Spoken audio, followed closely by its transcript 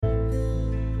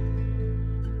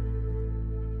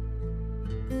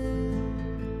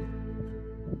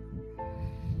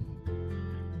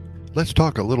Let's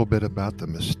talk a little bit about the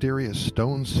mysterious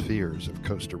stone spheres of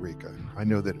Costa Rica. I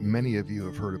know that many of you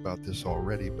have heard about this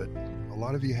already, but a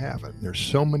lot of you haven't. There's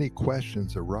so many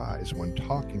questions arise when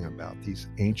talking about these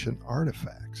ancient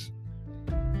artifacts.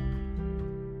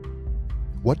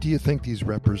 What do you think these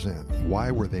represent? Why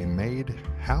were they made?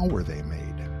 How were they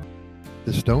made?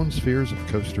 The stone spheres of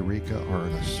Costa Rica are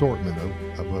an assortment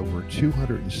of over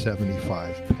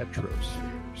 275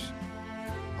 petrospheres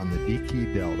on the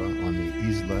Dique Delta on the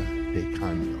Isla de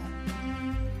Caño.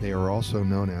 They are also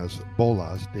known as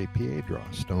bolas de piedra,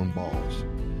 stone balls.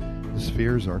 The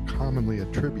spheres are commonly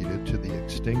attributed to the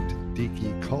extinct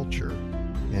Dique culture,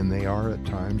 and they are at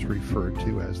times referred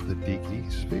to as the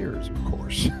Dique spheres, of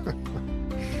course.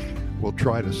 We'll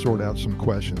try to sort out some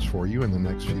questions for you in the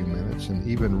next few minutes, and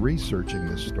even researching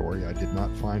this story, I did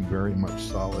not find very much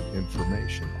solid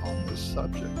information on this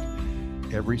subject.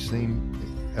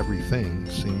 Everything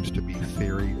seems to be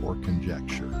theory or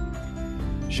conjecture.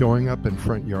 Showing up in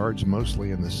front yards,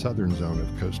 mostly in the southern zone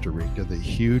of Costa Rica, the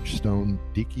huge stone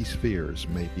Dique spheres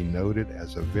may be noted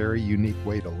as a very unique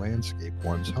way to landscape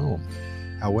one's home.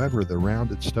 However, the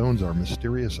rounded stones are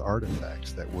mysterious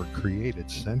artifacts that were created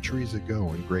centuries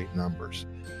ago in great numbers.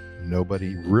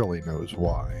 Nobody really knows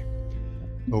why.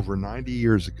 Over 90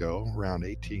 years ago, around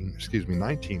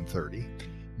 1930,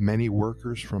 many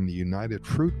workers from the United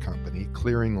Fruit Company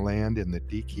clearing land in the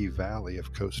Dique Valley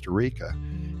of Costa Rica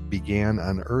began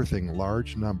unearthing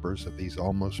large numbers of these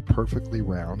almost perfectly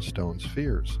round stone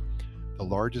spheres. The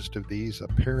largest of these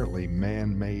apparently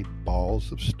man-made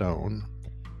balls of stone.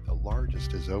 The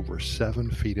largest is over 7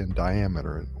 feet in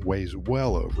diameter and weighs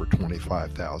well over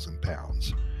 25,000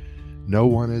 pounds. No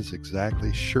one is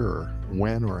exactly sure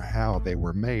when or how they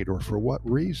were made or for what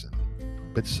reason,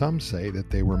 but some say that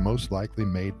they were most likely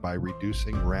made by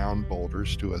reducing round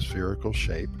boulders to a spherical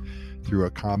shape through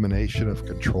a combination of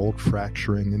controlled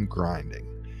fracturing and grinding.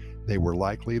 They were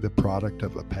likely the product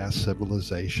of a past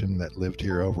civilization that lived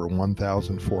here over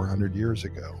 1,400 years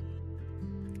ago.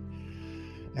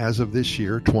 As of this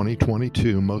year,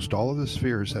 2022, most all of the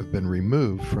spheres have been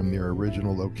removed from their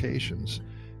original locations.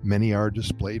 Many are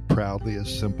displayed proudly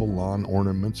as simple lawn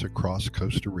ornaments across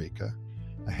Costa Rica.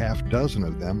 A half dozen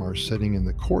of them are sitting in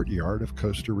the courtyard of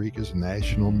Costa Rica's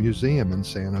National Museum in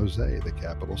San Jose, the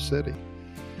capital city.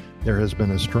 There has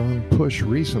been a strong push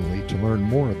recently to learn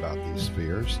more about these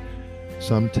spheres.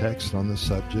 Some texts on the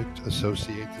subject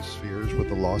associate the spheres with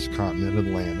the lost continent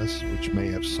Atlantis, which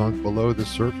may have sunk below the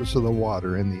surface of the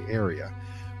water in the area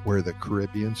where the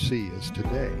Caribbean Sea is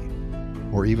today,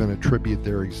 or even attribute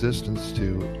their existence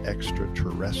to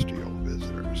extraterrestrial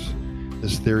visitors.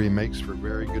 This theory makes for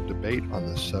very good debate on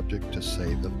this subject, to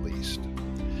say the least.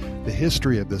 The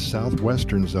history of the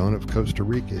southwestern zone of Costa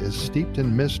Rica is steeped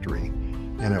in mystery,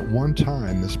 and at one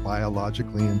time this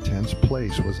biologically intense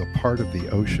place was a part of the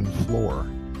ocean floor.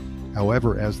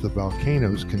 However, as the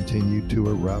volcanoes continued to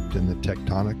erupt and the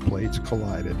tectonic plates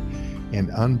collided, an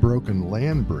unbroken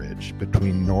land bridge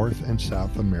between North and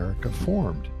South America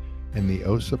formed, and the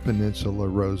Osa Peninsula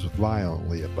rose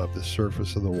violently above the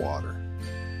surface of the water.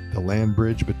 The land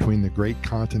bridge between the great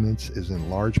continents is in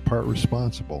large part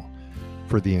responsible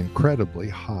for the incredibly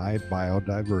high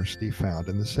biodiversity found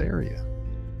in this area.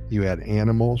 You had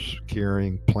animals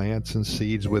carrying plants and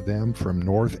seeds with them from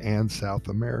North and South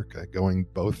America, going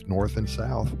both north and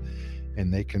south,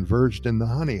 and they converged in the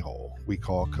honey hole we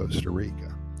call Costa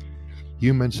Rica.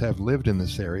 Humans have lived in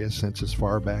this area since as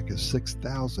far back as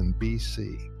 6000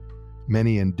 BC.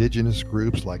 Many indigenous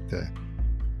groups like the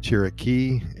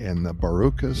Cherokee and the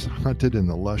Barucas hunted in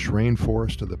the lush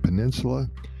rainforest of the peninsula.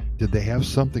 Did they have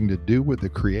something to do with the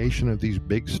creation of these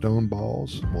big stone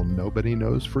balls? Well, nobody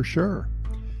knows for sure.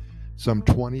 Some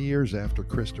 20 years after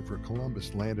Christopher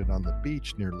Columbus landed on the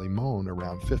beach near Limon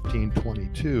around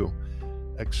 1522,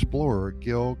 explorer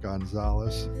Gil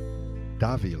Gonzalez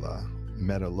Davila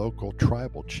met a local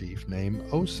tribal chief named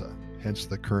Osa, hence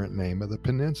the current name of the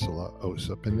peninsula,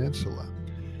 Osa Peninsula.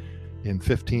 In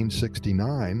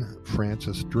 1569,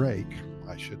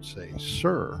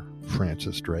 Sir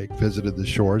Francis Drake visited the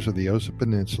shores of the Osa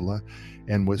Peninsula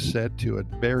and was said to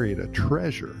have buried a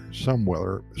treasure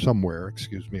somewhere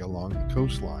along the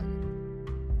coastline.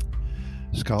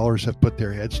 Scholars have put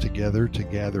their heads together to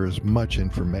gather as much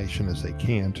information as they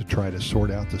can to try to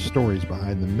sort out the stories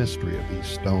behind the mystery of these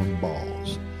stone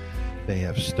balls. They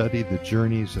have studied the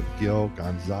journeys of Gil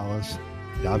Gonzalez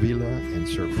Davila and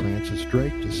Sir Francis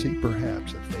Drake to see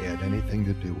perhaps if they had anything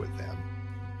to do with them.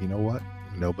 You know what?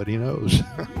 Nobody knows.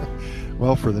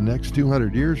 Well, for the next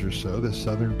 200 years or so, the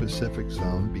Southern Pacific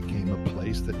Zone became a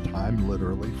place that time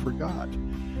literally forgot.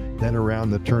 Then around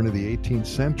the turn of the 18th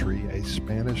century, a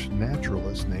Spanish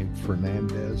naturalist named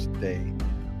Fernandez de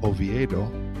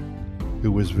Oviedo,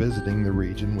 who was visiting the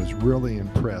region, was really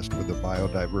impressed with the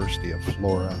biodiversity of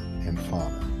flora and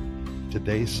fauna.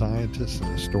 Today, scientists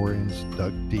and historians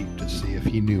dug deep to see if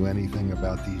he knew anything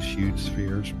about these huge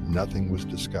spheres. Nothing was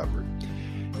discovered.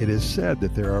 It is said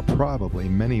that there are probably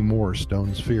many more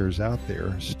stone spheres out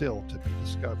there still to be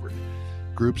discovered.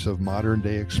 Groups of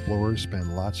modern-day explorers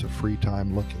spend lots of free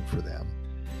time looking for them.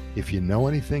 If you know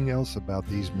anything else about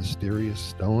these mysterious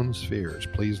stone spheres,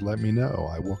 please let me know.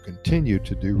 I will continue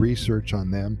to do research on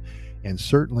them and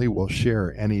certainly will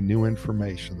share any new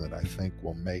information that I think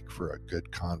will make for a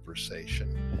good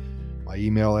conversation. My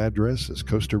email address is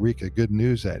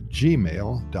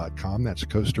CostaRicaGoodNews@gmail.com. That's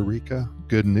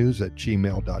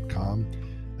CostaRicaGoodNews@gmail.com.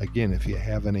 Again, if you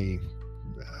have any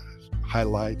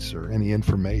highlights or any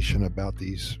information about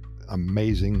these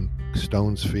amazing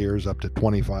stone spheres up to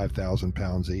 25,000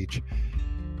 pounds each,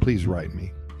 please write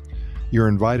me. You're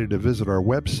invited to visit our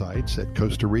websites at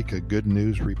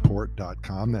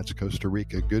CostaRicaGoodNewsReport.com. That's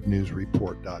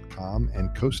CostaRicaGoodNewsReport.com,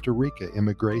 and Costa Rica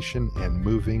Immigration and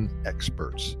Moving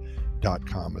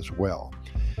Experts.com as well.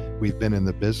 We've been in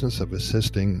the business of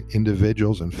assisting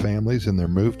individuals and families in their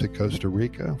move to Costa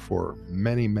Rica for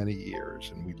many, many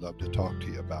years, and we'd love to talk to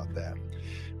you about that.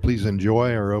 Please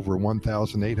enjoy our over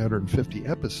 1,850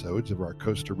 episodes of our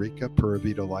Costa Rica Pura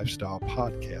Vida Lifestyle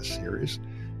podcast series.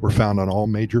 We're found on all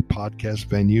major podcast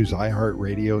venues: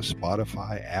 iHeartRadio,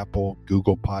 Spotify, Apple,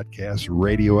 Google Podcasts,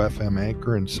 Radio FM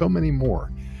Anchor, and so many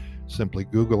more. Simply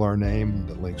Google our name.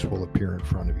 The links will appear in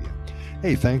front of you.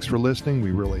 Hey, thanks for listening.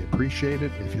 We really appreciate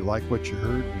it. If you like what you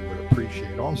heard, we would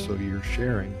appreciate also your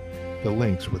sharing the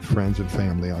links with friends and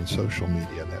family on social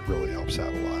media. That really helps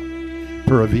out a lot.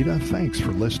 Pura Vida, thanks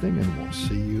for listening, and we'll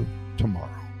see you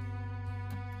tomorrow.